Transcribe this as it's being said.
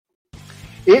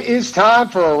It is time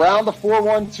for Around the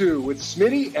 412 with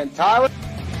Smitty and Tyler.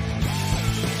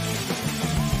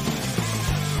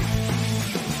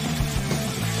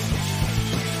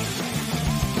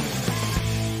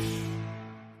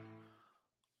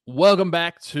 Welcome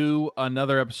back to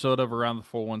another episode of Around the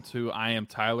 412. I am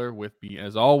Tyler. With me,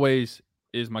 as always,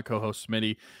 is my co-host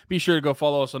Smitty. Be sure to go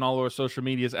follow us on all our social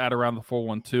medias at Around the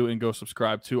 412 and go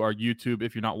subscribe to our YouTube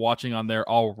if you're not watching on there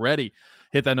already.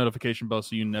 Hit that notification bell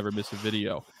so you never miss a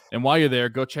video. And while you're there,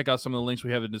 go check out some of the links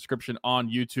we have in the description on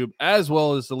YouTube, as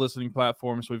well as the listening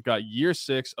platforms. We've got year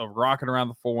 6 of rocking around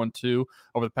the 412.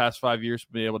 Over the past 5 years,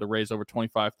 we've been able to raise over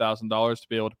 $25,000 to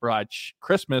be able to provide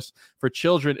Christmas for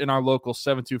children in our local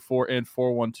 724 and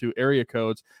 412 area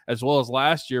codes, as well as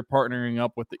last year partnering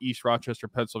up with the East Rochester,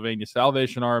 Pennsylvania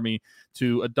Salvation Army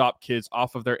to adopt kids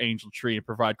off of their angel tree and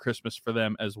provide Christmas for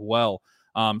them as well.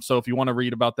 So if you want to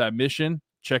read about that mission,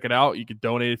 check it out. You can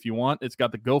donate if you want. It's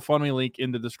got the GoFundMe link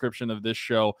in the description of this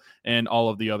show and all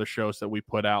of the other shows that we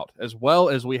put out, as well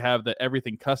as we have the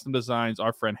Everything Custom Designs.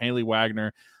 Our friend Haley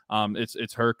Wagner,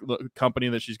 it's her company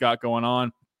that she's got going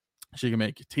on. She can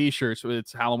make you t-shirts.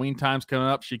 It's Halloween time's coming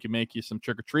up. She can make you some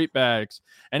trick-or-treat bags,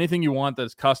 anything you want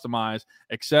that's customized,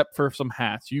 except for some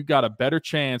hats. You got a better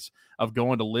chance of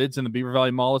going to Lids in the Beaver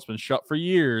Valley Mall. It's been shut for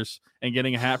years and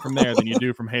getting a hat from there than you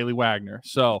do from Haley Wagner.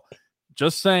 So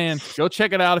just saying, go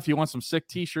check it out if you want some sick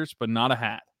t-shirts, but not a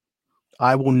hat.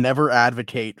 I will never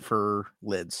advocate for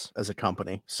Lids as a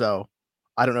company. So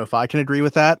I don't know if I can agree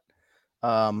with that.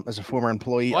 As a former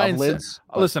employee of Lids.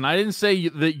 Listen, I didn't say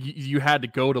that you had to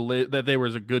go to Lids, that they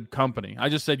was a good company. I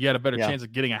just said you had a better chance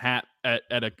of getting a hat at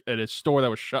a store that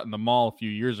was shut in the mall a few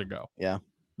years ago. Yeah.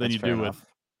 Than you do with,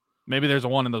 maybe there's a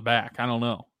one in the back. I don't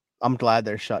know. I'm glad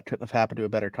they're shut. Couldn't have happened to a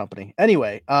better company.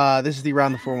 Anyway, this is the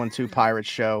Around the 412 Pirates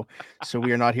show. So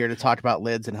we are not here to talk about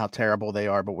Lids and how terrible they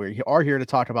are, but we are here to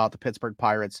talk about the Pittsburgh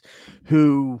Pirates,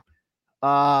 who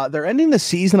they're ending the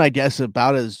season, I guess,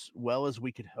 about as well as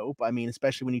we could hope. I mean,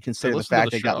 especially when you consider the fact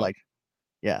they got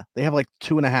they have like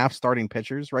 2.5 starting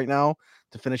pitchers right now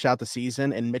to finish out the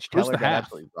season, and Mitch Keller got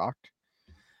absolutely rocked.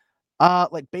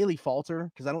 Like Bailey Falter,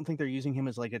 because I don't think they're using him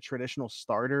as like a traditional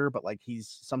starter, but like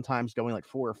he's sometimes going like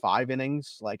 4 or 5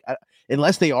 innings. Like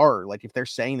unless they are like, if they're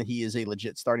saying that he is a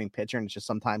legit starting pitcher and it's just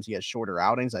sometimes he has shorter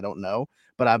outings, I don't know.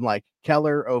 But I'm like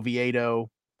Keller,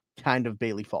 Oviedo, kind of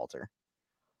Bailey Falter.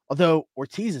 Although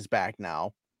Ortiz is back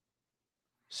now,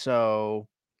 so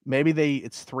maybe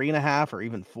it's 3.5 or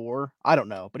even 4. I don't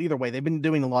know, but either way, they've been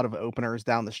doing a lot of openers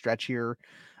down the stretch here.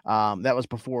 That was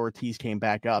before Ortiz came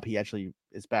back up. He actually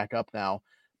is back up now,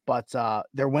 but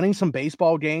they're winning some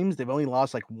baseball games. They've only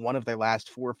lost like one of their last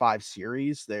 4 or 5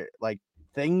 series. They're like,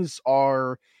 things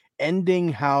are ending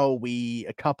how we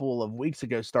a couple of weeks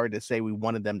ago started to say we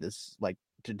wanted them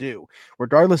to do,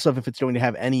 regardless of if it's going to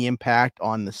have any impact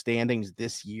on the standings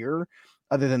this year,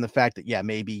 other than the fact that,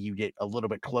 maybe you get a little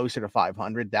bit closer to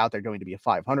 500. Doubt they're going to be a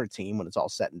 500 team when it's all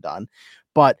said and done,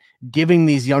 but giving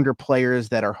these younger players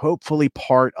that are hopefully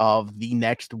part of the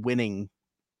next winning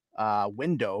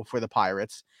window for the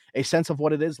Pirates a sense of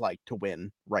what it is like to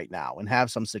win right now and have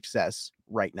some success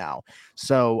right now.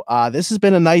 So this has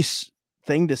been a nice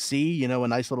thing to see, a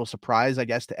nice little surprise, I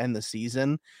guess, to end the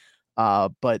season.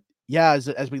 But yeah,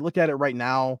 as we look at it right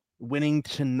now, winning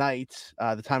tonight,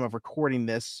 the time of recording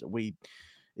this,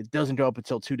 it doesn't go up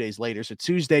until 2 days later. So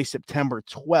Tuesday, September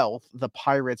 12th, the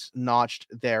Pirates notched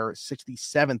their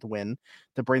 67th win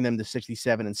to bring them to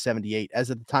 67-78.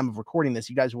 As at the time of recording this,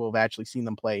 you guys will have actually seen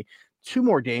them play 2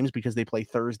 more games because they play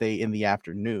Thursday in the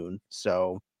afternoon.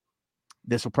 So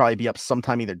this will probably be up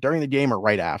sometime either during the game or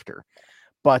right after.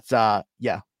 But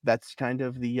that's kind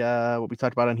of the what we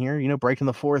talked about on here, breaking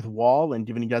the fourth wall and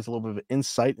giving you guys a little bit of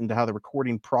insight into how the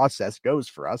recording process goes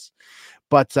for us.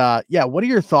 But what are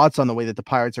your thoughts on the way that the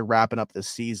Pirates are wrapping up this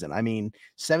season? I mean,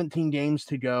 17 games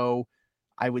to go.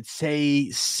 I would say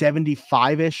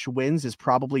 75-ish wins is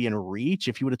probably in reach.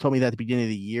 If you would have told me that at the beginning of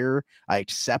the year, I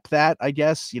accept that, I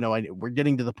guess. We're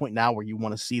getting to the point now where you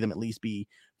want to see them at least be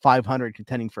 500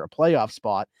 contending for a playoff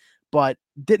spot, but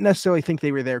didn't necessarily think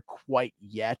they were there quite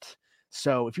yet.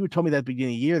 So if you would told me that at the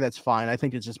beginning of the year, that's fine. I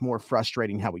think it's just more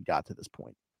frustrating how we got to this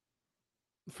point.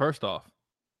 First off,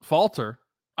 Falter,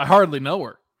 I hardly know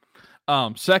her.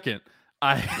 Second,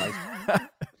 I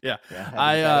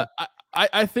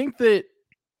think that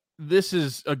this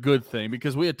is a good thing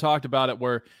because we had talked about it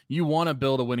where you want to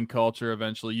build a winning culture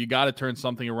eventually. You got to turn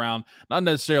something around, not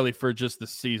necessarily for just the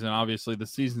season. Obviously, the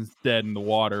season's dead in the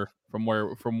water from where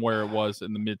it was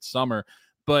in the midsummer,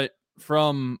 but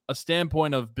from a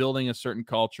standpoint of building a certain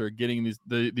culture, getting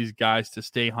these guys to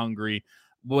stay hungry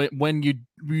when you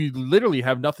literally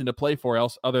have nothing to play for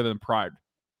else other than pride.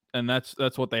 and that's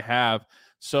what they have.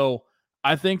 So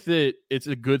I think that it's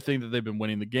a good thing that they've been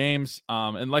winning the games.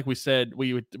 And like we said,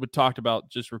 we talked about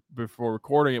just before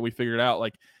recording it, we figured out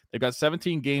like they've got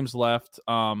 17 games left.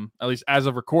 At least as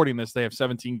of recording this, they have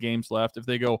 17 games left. If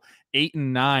they go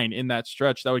 8-9 in that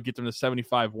stretch, that would get them to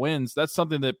 75 wins. That's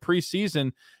something that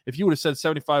preseason, if you would have said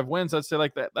 75 wins, I'd say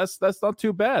like that's not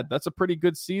too bad. That's a pretty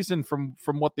good season from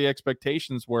what the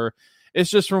expectations were. It's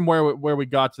just from where we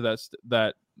got to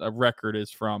that record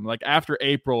is from. Like after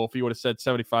April, if you would have said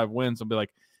 75 wins, I'd be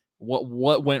like,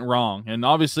 what went wrong? And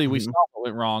obviously we saw what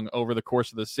went wrong over the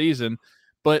course of the season.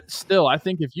 But still, I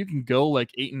think if you can go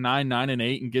like 8-9,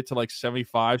 9-8, and get to like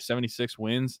 75, 76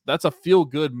 wins, that's a feel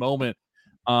good moment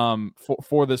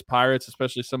for this Pirates,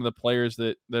 especially some of the players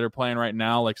that are playing right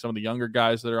now, like some of the younger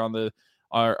guys that are on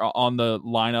the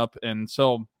lineup. And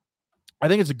so I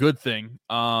think it's a good thing.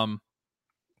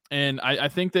 And I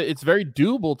think that it's very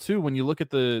doable too when you look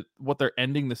at what they're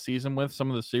ending the season with, some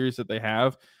of the series that they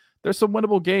have. There's some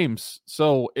winnable games.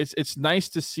 So it's nice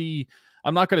to see.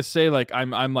 I'm not going to say like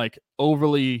I'm like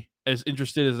overly as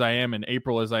interested as I am in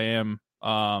April as I am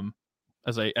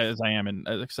as I am in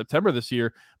September this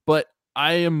year, but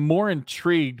I am more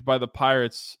intrigued by the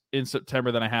Pirates in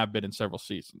September than I have been in several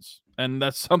seasons, and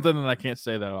that's something that I can't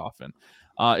say that often.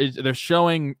 They're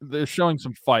showing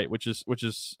some fight, which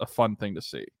is a fun thing to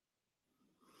see.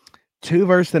 2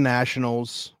 versus the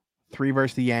Nationals, 3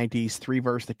 versus the Yankees, 3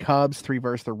 versus the Cubs, 3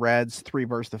 versus the Reds, 3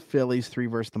 versus the Phillies, 3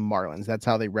 versus the Marlins. That's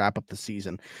how they wrap up the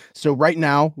season. So right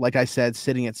now, like I said,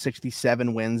 sitting at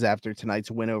 67 wins after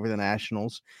tonight's win over the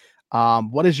Nationals.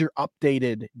 What is your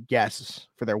updated guess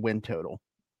for their win total?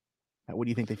 What do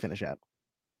you think they finish at?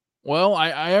 Well,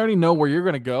 I already know where you're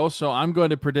going to go, so I'm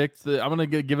going to predict that I'm going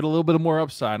to give it a little bit more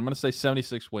upside. I'm going to say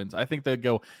 76 wins. I think they'll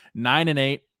go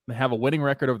 9-8. They have a winning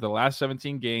record over the last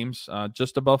 17 games,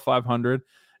 just above 500.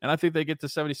 And I think they get to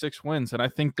 76 wins. And I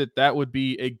think that would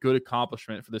be a good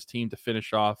accomplishment for this team to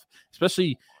finish off,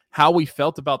 especially how we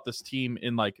felt about this team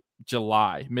in like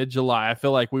mid-July. I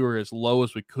feel like we were as low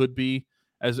as we could be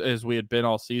as we had been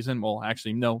all season. Well,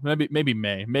 actually, no, maybe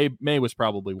May. May was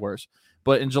probably worse.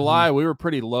 But in July, we were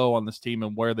pretty low on this team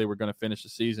and where they were going to finish the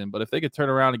season. But if they could turn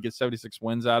around and get 76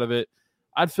 wins out of it,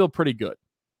 I'd feel pretty good.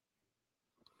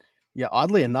 Yeah,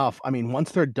 oddly enough, I mean,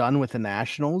 once they're done with the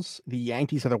Nationals, the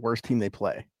Yankees are the worst team they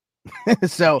play.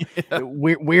 So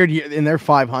weird, and they're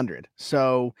 500.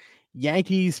 So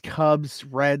Yankees, Cubs,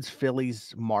 Reds,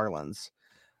 Phillies, Marlins.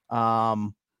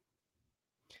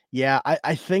 Yeah,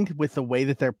 I think with the way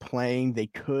that they're playing, they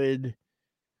could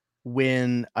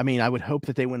win. I mean, I would hope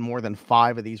that they win more than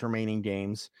 5 of these remaining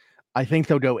games. I think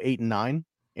they'll go 8-9,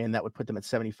 and that would put them at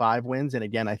 75 wins. And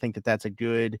again, I think that that's a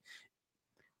good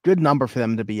number for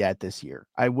them to be at this year.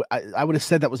 I would have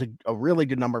said that was a really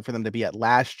good number for them to be at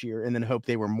last year, and then hope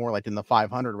they were more like in the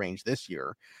 500 range this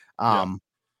year.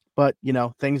 But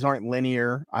things aren't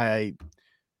linear.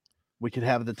 We could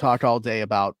have the talk all day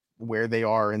about where they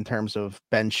are in terms of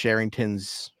Ben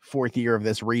Sherrington's 4th year of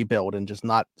this rebuild and just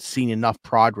not seeing enough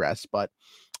progress, but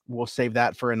we'll save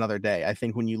that for another day. I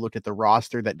think when you look at the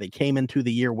roster that they came into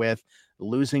the year with,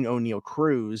 losing O'Neal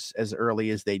Cruz as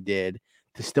early as they did,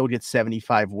 to still get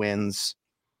 75 wins,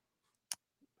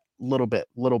 little bit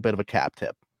of a cap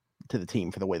tip to the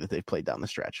team for the way that they've played down the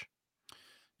stretch.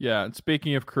 Yeah, and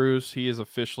speaking of Cruz, he is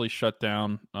officially shut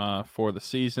down for the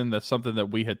season. That's something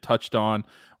that we had touched on,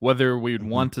 whether we'd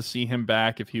want to see him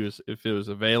back if it was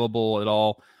available at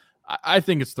all. I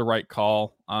think it's the right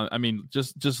call. I mean,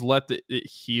 just let it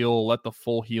heal, let the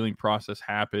full healing process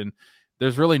happen.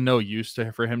 There's really no use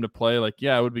for him to play. Like,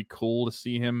 yeah, it would be cool to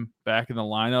see him back in the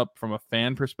lineup from a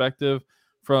fan perspective,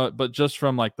 but just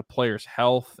from like the player's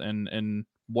health and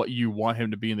what you want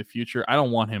him to be in the future. I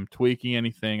don't want him tweaking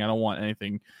anything. I don't want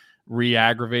anything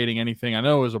re-aggravating anything. I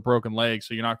know it was a broken leg,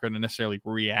 so you're not going to necessarily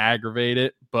re-aggravate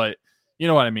it, but you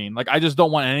know what I mean? Like, I just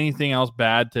don't want anything else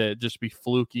bad to just be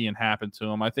fluky and happen to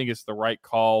him. I think it's the right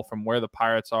call from where the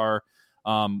Pirates are,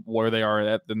 where they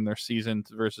are in their season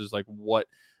versus like what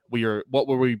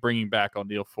were we bringing back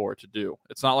O'Neal for to do?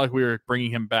 It's not like we were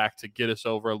bringing him back to get us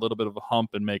over a little bit of a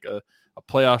hump and make a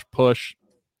playoff push.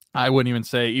 I wouldn't even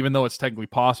say, even though it's technically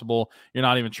possible, you're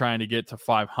not even trying to get to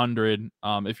 500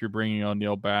 if you're bringing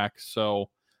O'Neal back. So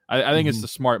I think it's the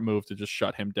smart move to just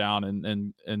shut him down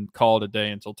and call it a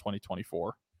day until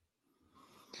 2024.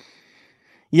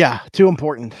 Yeah, too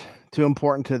important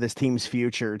to this team's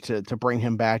future to bring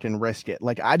him back and risk it.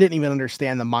 Like, I didn't even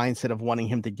understand the mindset of wanting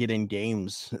him to get in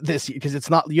games this year, because it's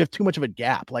not, you have too much of a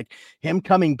gap. Like, him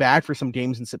coming back for some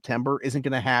games in September isn't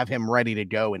going to have him ready to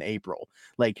go in April.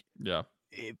 Like, yeah,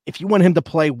 if you want him to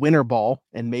play winter ball,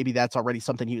 and maybe that's already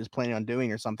something he was planning on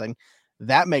doing or something,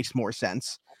 that makes more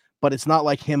sense. but it's not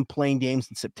like him playing games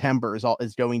in September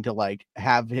is going to like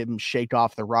have him shake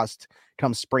off the rust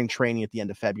come spring training at the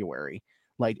end of February.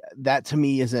 Like that to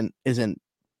me isn't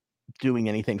doing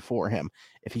anything for him.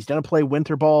 If he's going to play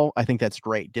winter ball, I think that's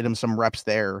great. Did him some reps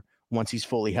there once he's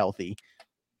fully healthy.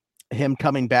 Him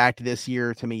coming back this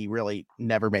year to me really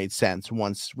never made sense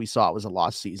once we saw it was a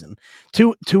lost season.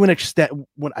 To an extent,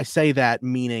 when I say that,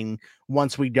 meaning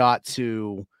once we got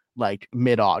to like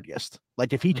mid-August.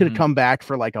 Like if he could have come back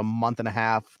for like a month and a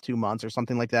half, 2 months or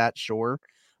something like that, sure.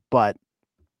 But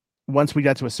once we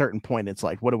got to a certain point, it's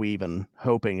like, what are we even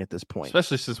hoping at this point?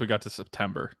 Especially since we got to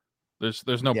September.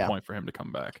 There's no Yeah. point for him to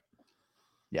come back.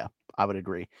 Yeah, I would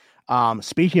agree.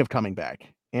 Speaking of coming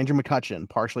back, Andrew McCutchen,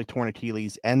 partially torn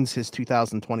Achilles, ends his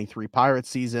 2023 Pirates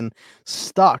season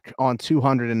stuck on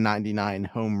 299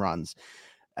 home runs.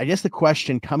 I guess the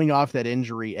question coming off that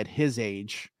injury at his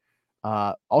age,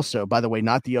 also, by the way,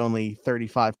 not the only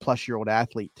 35-plus-year-old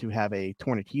athlete to have a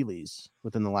torn Achilles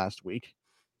within the last week.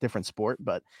 Different sport,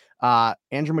 but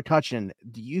Andrew McCutchen,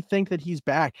 do you think that he's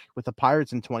back with the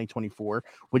Pirates in 2024?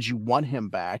 Would you want him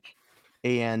back?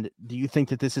 And do you think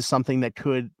that this is something that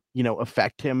could,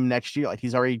 affect him next year? Like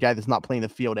he's already a guy that's not playing the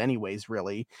field anyways,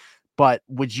 really. But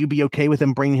would you be okay with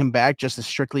him bringing him back just to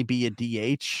strictly be a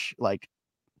DH? Like,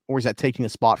 or is that taking a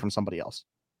spot from somebody else?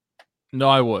 No,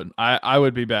 I would. I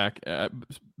would be back.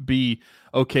 Be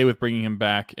okay with bringing him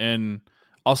back. And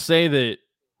I'll say that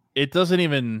it doesn't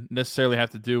even necessarily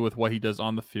have to do with what he does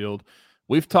on the field.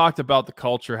 We've talked about the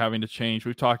culture having to change.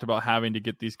 We've talked about having to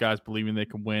get these guys believing they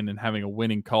can win and having a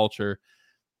winning culture.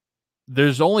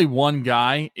 There's only one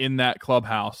guy in that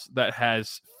clubhouse that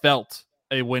has felt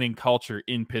a winning culture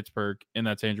in Pittsburgh, and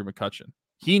that's Andrew McCutchen.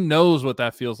 He knows what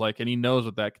that feels like, and he knows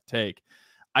what that could take.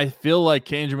 I feel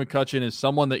like Andrew McCutchen is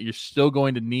someone that you're still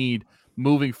going to need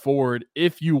moving forward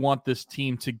if you want this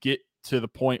team to get to the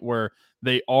point where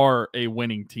they are a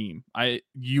winning team.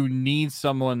 You need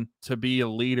someone to be a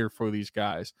leader for these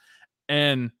guys.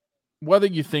 And whether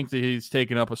you think that he's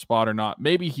taken up a spot or not,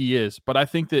 maybe he is, but I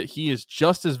think that he is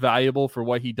just as valuable for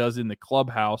what he does in the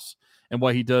clubhouse and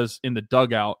what he does in the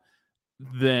dugout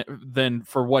than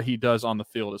for what he does on the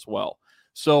field as well.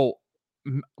 So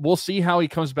we'll see how he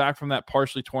comes back from that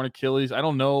partially torn Achilles. I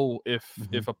don't know if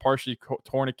a partially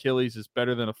torn Achilles is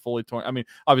better than a fully torn. I mean,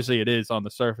 obviously it is on the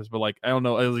surface, but like I don't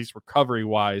know, at least recovery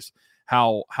wise,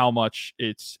 how much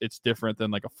it's different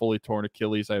than like a fully torn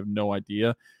Achilles. I have no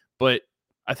idea. But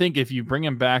I think if you bring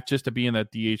him back just to be in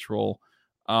that DH role,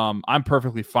 I'm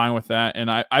perfectly fine with that.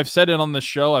 And I've said it on the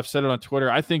show. I've said it on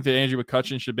Twitter. I think that Andrew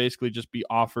McCutchen should basically just be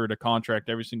offered a contract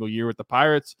every single year with the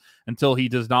Pirates until he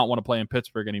does not want to play in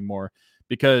Pittsburgh anymore.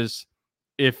 Because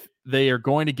if they are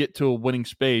going to get to a winning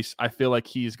space, I feel like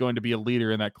he's going to be a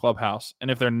leader in that clubhouse.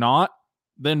 And if they're not,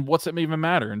 then what's it even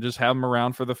matter? And just have him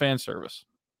around for the fan service.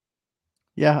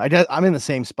 Yeah, I'm in the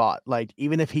same spot. Like,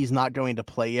 even if he's not going to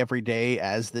play every day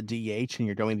as the DH and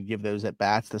you're going to give those at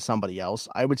bats to somebody else,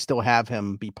 I would still have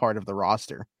him be part of the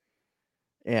roster,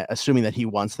 assuming that he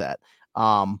wants that.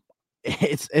 And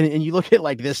you look at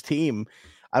like this team,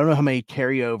 I don't know how many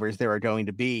carryovers there are going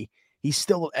to be. He's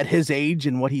still at his age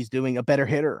and what he's doing a better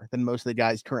hitter than most of the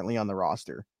guys currently on the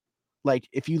roster. Like,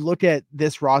 if you look at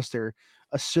this roster,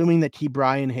 assuming that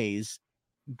Brian Hayes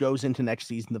goes into next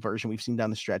season, the version we've seen down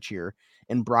the stretch here,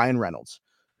 and Brian Reynolds,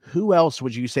 who else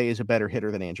would you say is a better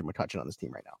hitter than Andrew McCutchen on this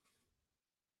team right now?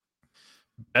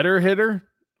 Better hitter?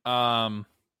 Probably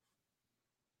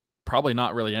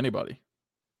not really anybody.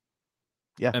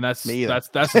 Yeah, and that's me either.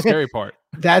 That's the scary part.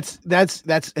 That's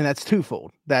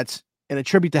twofold. That's an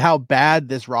attribute to how bad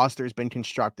this roster has been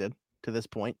constructed to this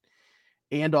point,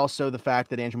 and also the fact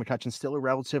that Andrew McCutchen's still a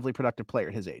relatively productive player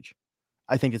at his age.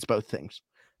 I think it's both things.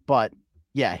 But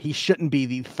yeah, he shouldn't be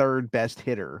the third best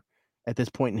hitter at this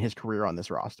point in his career on this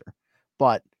roster.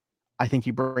 But I think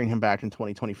you bring him back in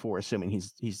 2024, assuming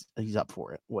he's up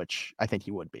for it, which I think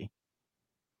he would be.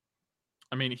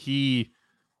 I mean, he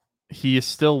is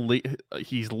still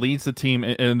he leads the team,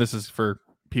 and this is for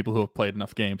people who have played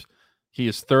enough games. He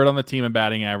is third on the team in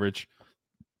batting average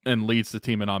and leads the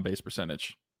team in on-base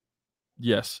percentage.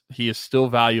 Yes, he is still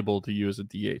valuable to you as a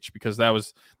DH because that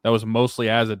was mostly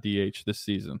as a DH this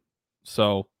season.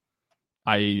 So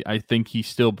I think he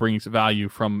still brings value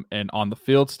from an on the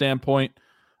field standpoint,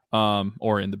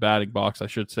 or in the batting box, I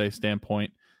should say,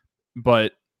 standpoint.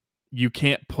 But you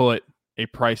can't put a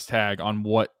price tag on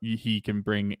what he can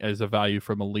bring as a value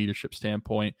from a leadership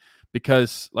standpoint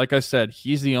because, like I said,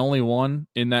 he's the only one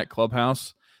in that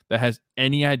clubhouse that has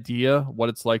any idea what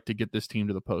it's like to get this team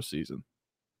to the postseason.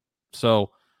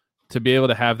 So to be able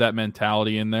to have that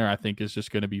mentality in there, I think is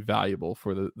just going to be valuable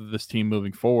for this team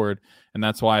moving forward. And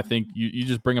that's why I think you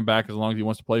just bring him back as long as he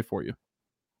wants to play for you.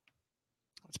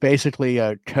 It's basically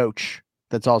a coach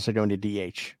that's also going to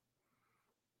DH.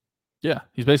 Yeah,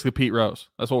 he's basically Pete Rose.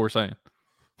 That's what we're saying.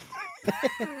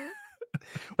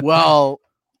 Well,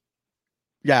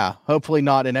 yeah, hopefully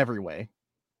not in every way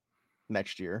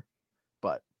next year,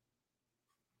 but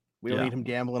we don't need him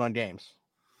gambling on games.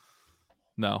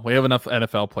 No, we have enough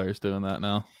NFL players doing that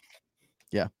now.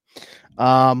 Yeah.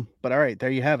 But all right, there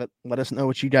you have it. Let us know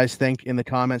what you guys think in the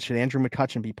comments. Should Andrew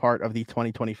McCutchen be part of the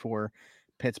 2024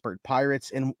 Pittsburgh Pirates,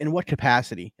 and in what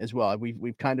capacity as well?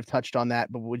 We've kind of touched on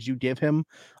that, but would you give him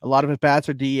a lot of at bats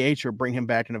or DH, or bring him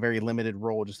back in a very limited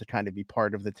role just to kind of be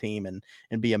part of the team and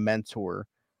be a mentor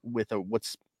with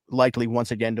what's likely once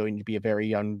again going to be a very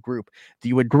young group? Do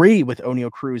you agree with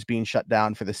O'Neal Cruz being shut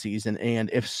down for the season?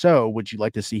 And if so, would you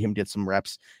like to see him get some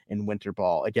reps in winter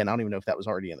ball? Again, I don't even know if that was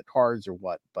already in the cards or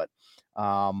what, but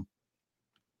what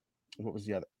was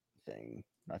the other thing?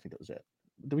 I think that was it.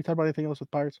 Did we talk about anything else with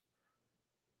Pirates?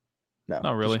 No,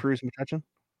 not really. Cruz and McCutchen.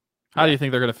 How do you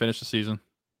think they're going to finish the season?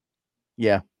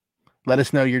 Yeah, let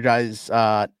us know your guys'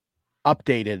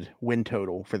 updated win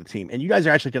total for the team, and you guys are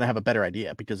actually going to have a better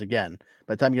idea because, again,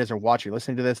 by the time you guys are watching,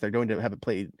 listening to this, they're going to have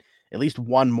played at least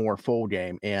one more full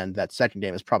game, and that second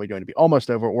game is probably going to be almost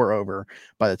over or over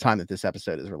by the time that this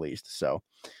episode is released. So,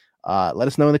 let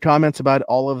us know in the comments about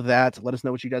all of that. Let us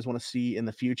know what you guys want to see in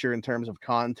the future in terms of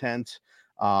content.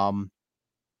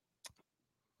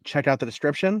 Check out the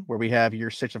description where we have year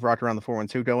 6 of Rock Around the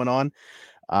 412 going on.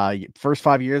 First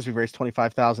 5 years, we've raised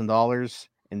 $25,000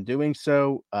 in doing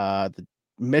so. The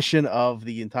mission of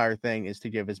the entire thing is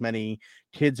to give as many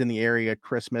kids in the area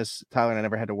Christmas. Tyler and I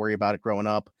never had to worry about it growing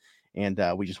up, and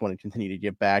we just want to continue to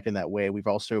give back in that way. We've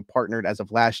also partnered as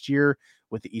of last year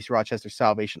with the East Rochester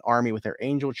Salvation Army with their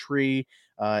Angel Tree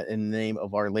in the name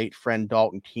of our late friend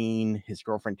Dalton Keene. His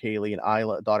girlfriend Kaylee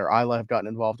and daughter Isla have gotten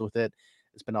involved with it.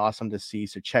 It's been awesome to see.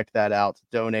 So check that out,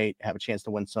 donate, have a chance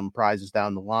to win some prizes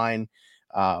down the line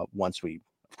once we,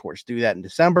 of course, do that in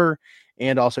December.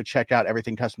 And also check out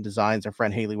Everything Custom Designs, our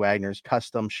friend Haley Wagner's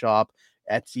custom shop,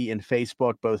 Etsy and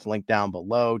Facebook, both linked down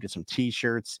below. Get some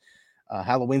t-shirts.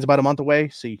 Halloween's about a month away,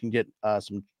 so you can get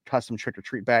some custom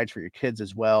trick-or-treat bags for your kids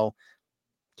as well.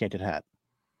 Can't get a hat.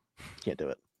 Can't do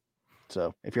it.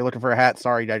 So if you're looking for a hat,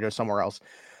 sorry, you got to go somewhere else.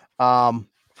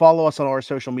 Follow us on our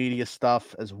social media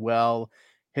stuff as well.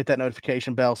 Hit that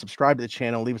notification bell, subscribe to the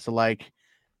channel, leave us a like,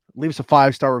 leave us a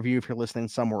 5-star review if you're listening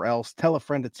somewhere else. Tell a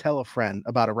friend to tell a friend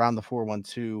about Around the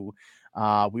 412.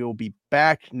 We will be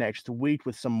back next week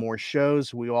with some more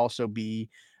shows. We will also be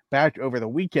back over the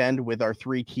weekend with our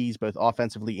 3 keys, both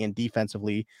offensively and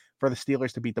defensively, for the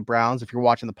Steelers to beat the Browns. If you're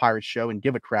watching the Pirates show and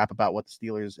give a crap about what the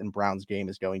Steelers and Browns game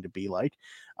is going to be like.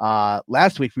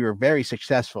 Last week, we were very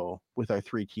successful with our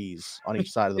 3 keys on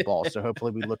each side of the ball. So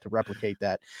hopefully we look to replicate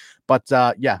that. But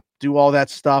yeah, do all that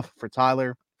stuff for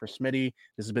Tyler, for Smitty.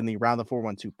 This has been the Around the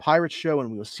 412 Pirates show,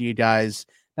 and we will see you guys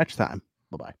next time.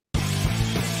 Bye-bye.